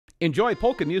Enjoy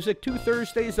Polka Music 2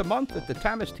 Thursdays a month at the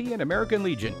Tehan American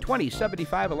Legion,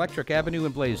 2075 Electric Avenue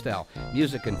in Blasdell.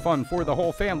 Music and fun for the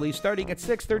whole family starting at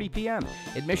 6:30 p.m.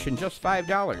 Admission just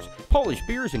 $5. Polish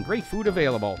beers and great food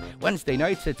available. Wednesday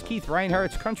nights it's Keith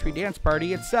Reinhart's Country Dance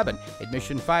Party at 7.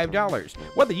 Admission $5.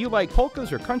 Whether you like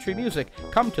polkas or country music,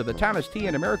 come to the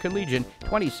Tehan American Legion,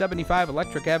 2075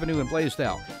 Electric Avenue in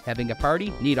Blasdell. Having a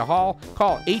party? Need a hall?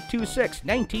 Call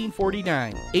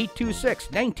 826-1949.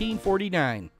 826-1949.